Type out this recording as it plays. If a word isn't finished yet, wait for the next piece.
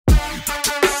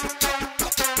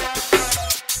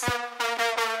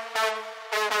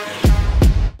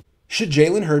Should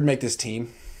Jalen Hurd make this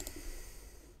team?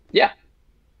 Yeah,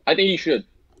 I think he should.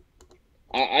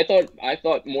 I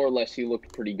thought more or less he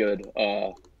looked pretty good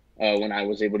when I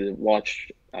was able to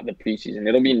watch the preseason.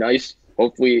 It'll be nice.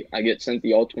 Hopefully, I get sent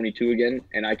the All 22 again,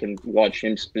 and I can watch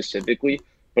him specifically.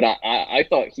 But I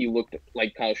thought he looked,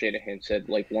 like Kyle Shanahan said,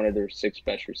 like one of their six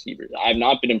best receivers. I've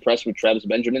not been impressed with Travis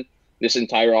Benjamin this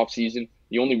entire offseason.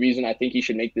 The only reason I think he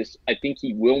should make this, I think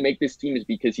he will make this team, is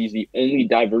because he's the only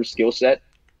diverse skill set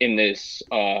in this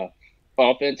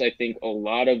offense. I think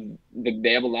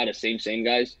they have a lot of same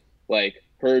guys like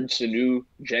Hurd, Sanu,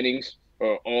 Jennings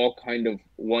are all kind of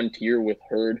one tier, with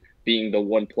Hurd being the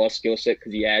one plus skill set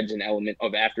because he adds an element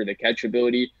of after the catch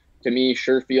ability. To me,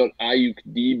 Sherfield, Ayuk,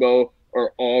 Debo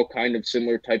are all kind of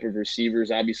similar type of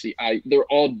receivers. Obviously, they're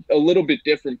all a little bit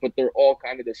different, but they're all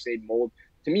kind of the same mold.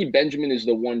 To me, Benjamin is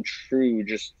the one true,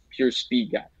 just pure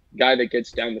speed guy that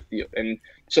gets down the field. And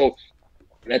so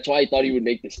that's why I thought he would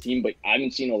make this team, but I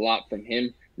haven't seen a lot from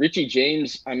him. Richie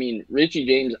James,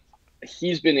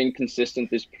 he's been inconsistent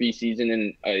this preseason,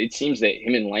 and it seems that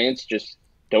him and Lance just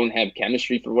don't have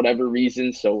chemistry for whatever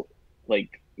reason. So,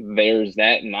 like, there's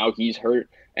that, and now he's hurt.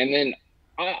 And then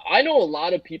I know a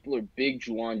lot of people are big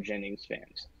Juwan Jennings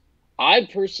fans. I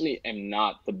personally am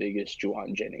not the biggest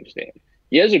Juwan Jennings fan.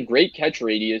 He has a great catch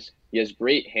radius. He has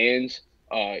great hands.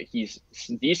 He's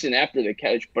decent after the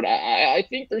catch, but I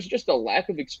think there's just a lack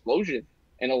of explosion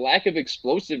and a lack of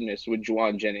explosiveness with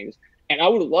Juwan Jennings. And I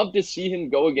would love to see him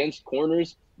go against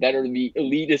corners that are the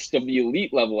elitist of the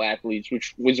elite level athletes,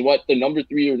 which was what the number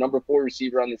 3 or number 4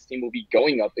 receiver on this team will be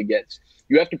going up against.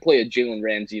 You have to play a Jalen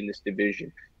Ramsey in this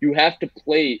division. You have to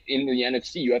play in the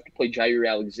NFC. You have to play Jair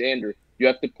Alexander. You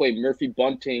have to play Murphy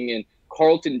Bunting and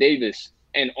Carlton Davis.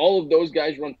 And all of those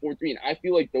guys run 4.3. And I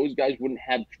feel like those guys wouldn't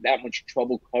have that much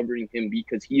trouble covering him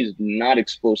because he is not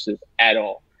explosive at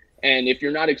all. And if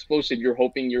you're not explosive, you're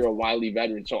hoping you're a wily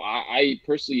veteran. So I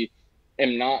personally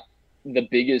am not the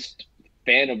biggest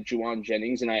fan of Juwan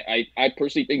Jennings. And I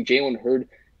personally think Jalen Hurd,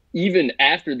 even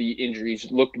after the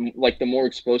injuries, looked like the more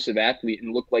explosive athlete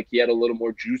and looked like he had a little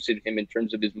more juice in him in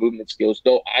terms of his movement skills.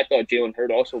 Though I thought Jalen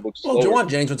Hurd also looked Well, slower. Juwan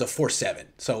Jennings was a 4.7,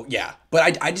 so yeah.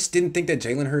 But I just didn't think that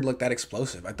Jalen Hurd looked that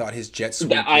explosive. I thought his jet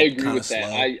sweep I looked agree kind of with that.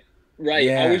 slow. I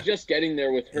Yeah, was just getting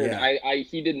there with Hurd. yeah.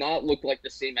 He did not look like the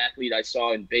same athlete I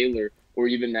saw in Baylor or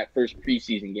even that first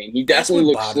preseason game. He That's definitely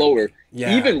what looked bothered me. slower.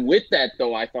 Yeah. Even with that,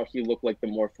 though, I thought he looked like the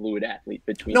more fluid athlete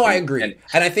between No, I him and agree. Jennings.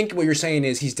 And I think what you're saying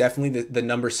is he's definitely the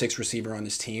number 6 receiver on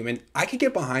this team. And I could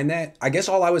get behind that. I guess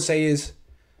all I would say is,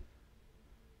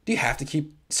 do you have to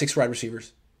keep 6 wide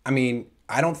receivers? I mean,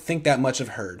 I don't think that much of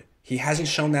Hurd. He hasn't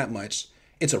shown that much.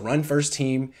 It's a run first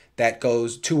team that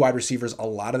goes 2 wide receivers a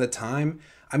lot of the time.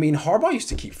 I mean, Harbaugh used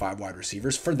to keep 5 wide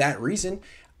receivers for that reason.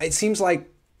 It seems like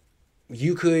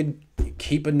you could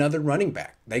keep another running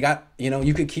back.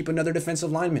 You could keep another defensive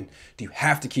lineman. Do you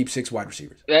have to keep 6 wide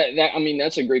receivers?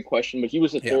 That's a great question. But he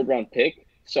was a Yeah. third round pick,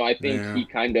 so I think Yeah. he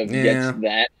kind of gets Yeah.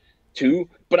 that too.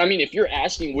 But I mean, if you're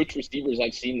asking which receivers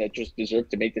I've seen that just deserve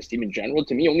to make this team in general,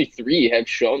 to me, only 3 have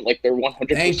shown like they're Thank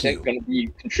 100% you. going to be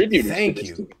contributors to Thank this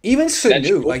you. team. Even That's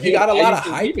Sanu, like he Sherfield, got a lot of Ayuk,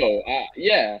 and hype, Debo.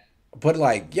 Yeah. but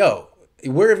like, yo,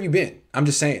 where have you been? I'm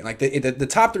just saying, like the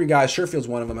top 3 guys, Sherfield's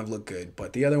one of them, have looked good,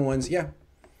 but the other ones, yeah.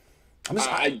 I'm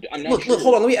not Look, sure.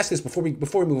 hold on. Let me ask this before we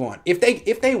move on. If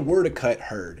they were to cut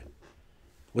Hurd,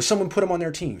 would someone put him on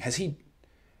their team? Has he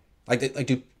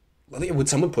would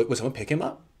someone pick him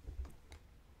up?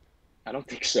 I don't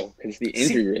think so because the See,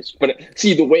 injury risk. But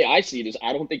see, the way I see it is,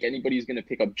 I don't think anybody's going to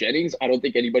pick up Jennings. I don't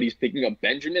think anybody's picking up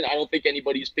Benjamin. I don't think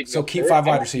anybody's picking so up keep Hurd. 5 I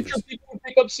wide don't think receivers. people will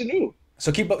pick up Sanu.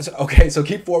 So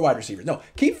keep 4 wide receivers. No,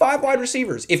 keep 5 wide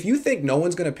receivers. If you think no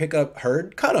one's gonna pick up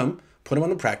Hurd, cut him. Put him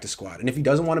on the practice squad. And if he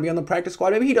doesn't want to be on the practice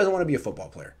squad, maybe he doesn't want to be a football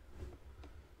player.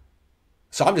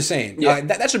 So I'm just saying, Yeah.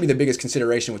 that should be the biggest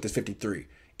consideration with this 53.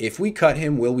 If we cut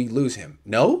him, will we lose him?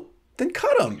 No? Then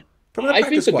cut him. Put him on the I think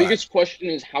practice the squad. biggest question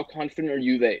is how confident are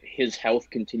you that his health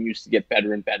continues to get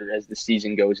better and better as the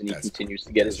season goes and he That's- continues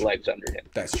to get that's his legs under him?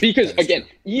 That's true. Because That is again,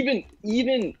 true.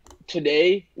 even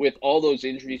today with all those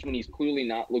injuries, when he's clearly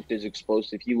not looked as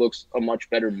explosive, he looks a much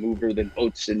better mover than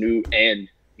both Sanu and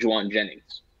Juwan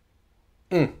Jennings.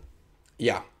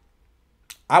 Yeah.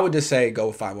 I would just say go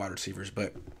with 5 wide receivers,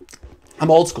 but I'm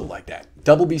old school like that.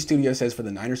 Double B Studio says for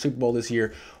the Niners Super Bowl this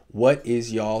year, what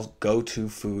is y'all's go-to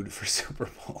food for Super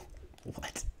Bowl?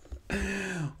 What?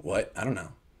 What? I don't know.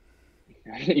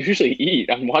 I don't usually eat.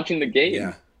 I'm watching the game.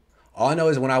 Yeah. All I know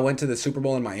is when I went to the Super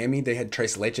Bowl in Miami, they had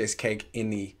Tres Leches cake in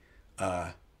the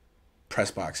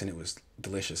press box, and it was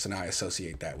delicious. And I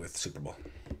associate that with Super Bowl.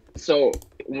 So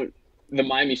the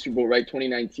Miami Super Bowl, right,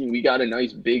 2019, we got a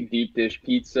nice big deep dish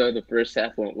pizza. The first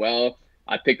half went well.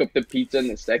 I pick up the pizza in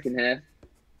the second half.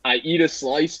 I eat a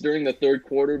slice during the third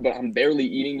quarter, but I'm barely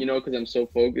eating, because I'm so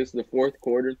focused. The fourth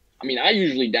quarter, I mean, I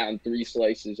usually down 3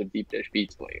 slices of deep dish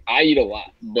pizza. Like, I eat a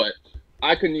lot, but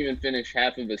I couldn't even finish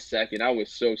half of a second. I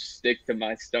was so sick to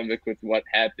my stomach with what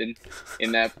happened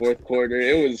in that fourth quarter.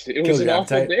 It Kills was an your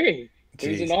awful appetite. day. It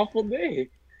was an Jeez. awful day.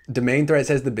 The main threat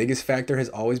says the biggest factor has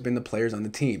always been the players on the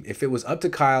team. If it was up to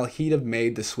Kyle, he'd have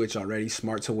made the switch already.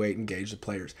 Smart to wait and gauge the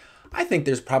players. I think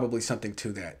there's probably something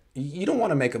to that. You don't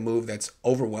want to make a move that's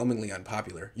overwhelmingly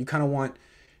unpopular. You kind of want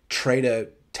Trey to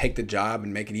take the job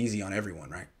and make it easy on everyone,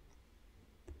 right?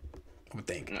 I would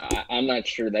think. I'm not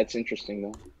sure. That's interesting,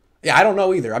 though. Yeah, I don't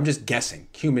know either. I'm just guessing.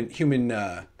 Human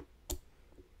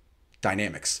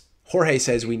dynamics. Jorge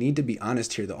says we need to be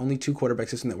honest here. The only 2 quarterback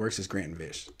system that works is Grant and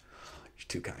Vish. You're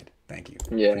too kind. Thank you.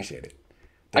 Yeah. Appreciate it.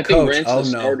 I think Grant's the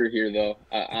starter here, though.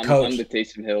 I'm the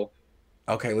Taysom Hill.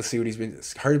 Okay, let's see what he's been.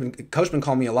 Coach been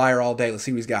calling me a liar all day. Let's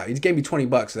see what he's got. He gave me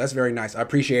 $20, so that's very nice. I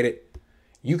appreciate it.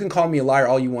 You can call me a liar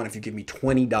all you want if you give me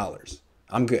 $20.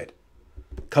 I'm good.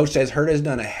 Coach says Hurd has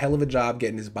done a hell of a job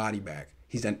getting his body back.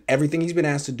 He's done everything he's been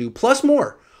asked to do, plus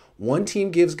more. One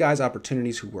team gives guys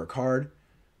opportunities who work hard.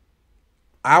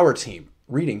 Our team,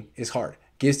 reading is hard,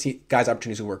 gives guys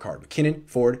opportunities who work hard. McKinnon,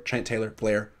 Ford, Trent Taylor,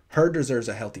 Blair. Hurd deserves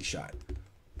a healthy shot.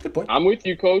 Good point. I'm with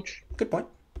you, Coach. Good point.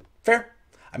 Fair.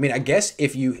 I mean, I guess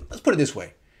let's put it this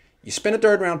way. You spent a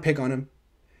 3rd-round pick on him.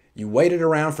 You waited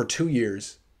around for 2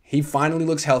 years. He finally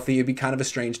looks healthy. It'd be kind of a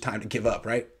strange time to give up,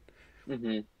 right?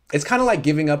 Mm-hmm. It's kind of like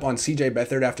giving up on C.J.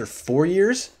 Beathard after 4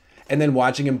 years and then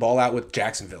watching him ball out with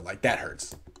Jacksonville. Like, that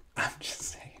hurts. I'm just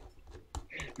saying.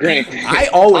 Great. I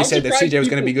always said that CJ was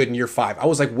going to be good in year 5. I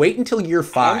was like, wait until year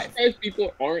 5. I'm surprised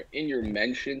people aren't in your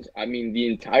mentions. I mean, the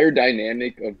entire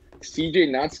dynamic of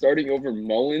CJ not starting over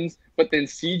Mullins, but then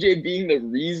CJ being the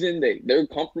reason they're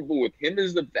comfortable with him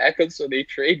as the backup, so they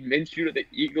trade Minshew to the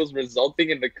Eagles, resulting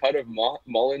in the cut of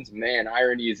Mullins. Man,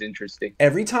 irony is interesting.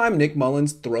 Every time Nick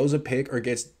Mullins throws a pick or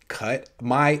gets cut,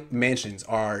 my mentions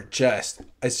are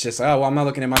it's just, oh, well, I'm not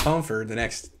looking at my phone for the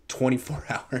next 24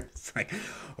 hours. It's like,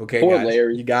 okay, poor guys,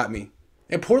 Larry. You got me.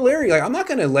 And poor Larry, like, I'm not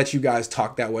going to let you guys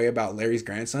talk that way about Larry's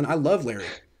grandson. I love Larry.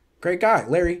 Great guy.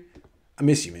 Larry, I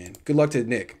miss you, man. Good luck to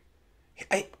Nick.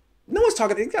 No one's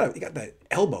talking. He got that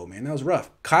elbow, man. That was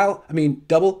rough.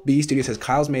 Double B Studio says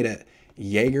Kyle's made a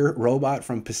Jaeger robot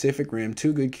from Pacific Rim.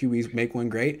 2 good QBs make one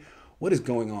great. What is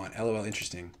going on? LOL,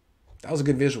 interesting. That was a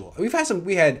good visual. We've had some.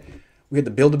 We had the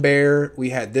Build-A-Bear.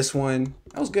 We had this one.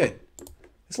 That was good.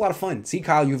 It's a lot of fun. See,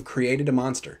 Kyle, you've created a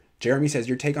monster. Jeremy says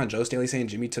your take on Joe Staley saying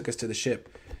Jimmy took us to the ship.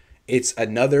 It's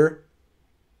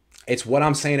what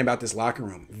I'm saying about this locker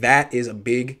room. That is a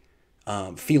big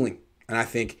feeling, and I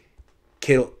think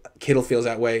Kittle feels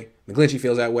that way. McGlinchey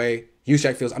feels that way.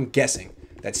 Juszczyk feels. I'm guessing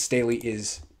that Staley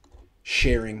is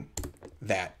sharing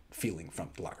that feeling from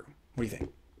the locker room. What do you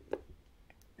think?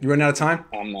 You running out of time?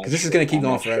 Because this is going to keep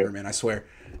going forever, man. I swear.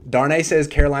 Darnay says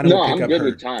Carolina would pick up Hurd. No, I'm good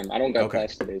with time. I don't got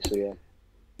class today, so yeah.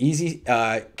 Easy.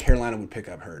 Carolina would pick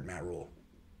up Hurd. Matt Rule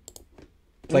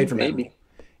played for Matt Rule.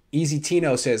 Easy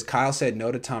Tino says Kyle said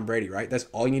no to Tom Brady. Right? That's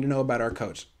all you need to know about our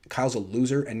coach. Kyle's a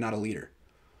loser and not a leader.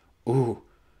 Ooh.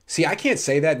 See, I can't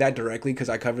say that directly because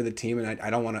I cover the team and I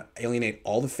don't want to alienate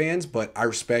all the fans, but I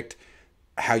respect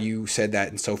how you said that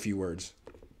in so few words.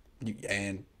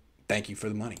 And thank you for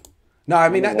the money. No, I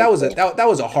mean that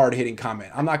was a hard hitting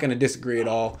comment. I'm not going to disagree at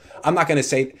all. I'm not going to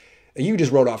say you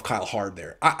just wrote off Kyle hard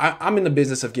there. I'm in the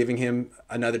business of giving him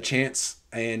another chance,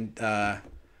 and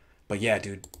but yeah,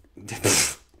 dude,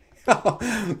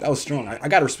 that was strong. I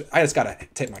just got to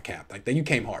tip my cap. Like that, you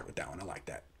came hard with that one. I like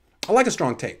that. I like a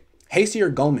strong take. Hasty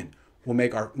or Gallman will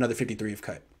make another 53 if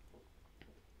cut.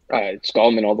 It's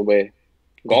Gallman all the way.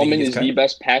 Gallman is the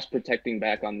best pass protecting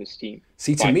back on this team.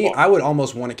 See, to me, I would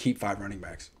almost want to keep 5 running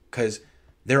backs because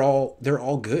they're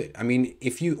all good. I mean,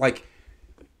 if you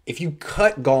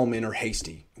cut Gallman or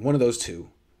Hasty, one of those two,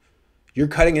 you're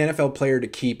cutting an NFL player to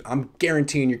keep. I'm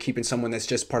guaranteeing you're keeping someone that's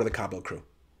just part of the Cabo crew.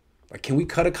 Like, can we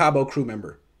cut a Cabo crew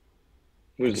member?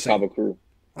 Who's the Cabo crew?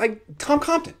 Like Tom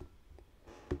Compton.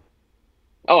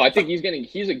 Oh, I think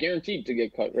he's a guaranteed to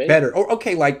get cut, right? Better. Or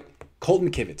okay, like Colton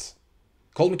McKivitz.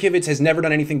 Colton McKivitz has never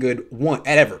done anything good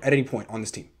at any point on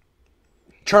this team.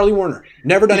 Charlie Warner,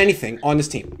 never done anything on this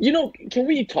team. Can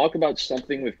we talk about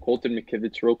something with Colton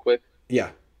McKivitz real quick? Yeah.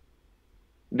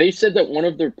 They said that one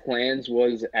of their plans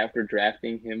was after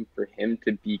drafting him for him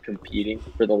to be competing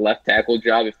for the left tackle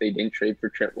job if they didn't trade for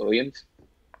Trent Williams.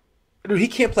 Dude, he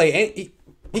can't play.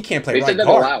 He can't play they right said that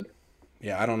guard. aloud.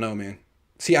 Yeah, I don't know, man.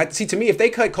 See, to me, if they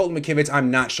cut Colton McKivitz,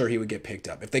 I'm not sure he would get picked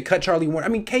up. If they cut Charlie Warner, I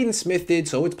mean, Caden Smith did,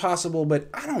 so it's possible, but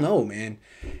I don't know, man.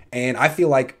 And I feel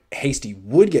like Hasty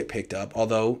would get picked up,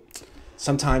 although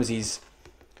sometimes these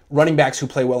running backs who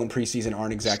play well in preseason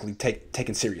aren't exactly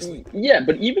taken seriously. Yeah,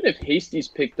 but even if Hasty's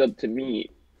picked up, to me,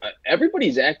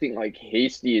 everybody's acting like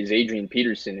Hasty is Adrian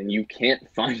Peterson, and you can't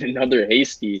find another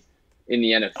Hasty in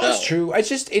the NFL. That's true.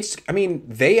 I mean,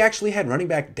 they actually had running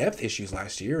back depth issues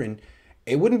last year, and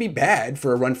it wouldn't be bad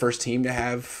for a run first team to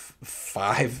have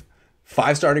five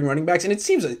starting running backs. And it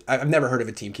seems I've never heard of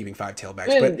a team keeping 5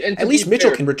 tailbacks, but at least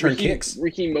Mitchell can return kicks.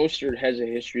 Ricky Mostert has a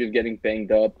history of getting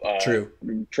banged up. True.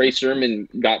 Trey Sermon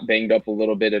got banged up a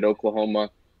little bit at Oklahoma.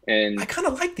 And I kind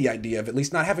of like the idea of at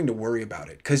least not having to worry about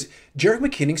it, because Jerick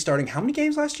McKinnon starting how many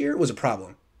games last year was a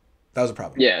problem. That was a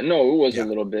problem. Yeah, no, it was a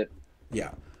little bit.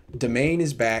 Yeah. Domain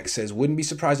is back, says, wouldn't be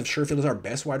surprised if Sherfield is our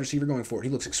best wide receiver going forward. He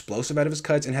looks explosive out of his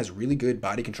cuts and has really good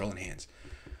body control and hands.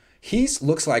 He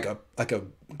looks like a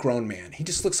grown man. He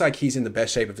just looks like he's in the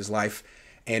best shape of his life.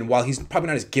 And while he's probably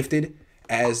not as gifted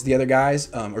as the other guys,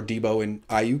 or Debo and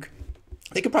Ayuk,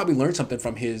 they could probably learn something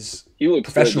from his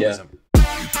professionalism. Good,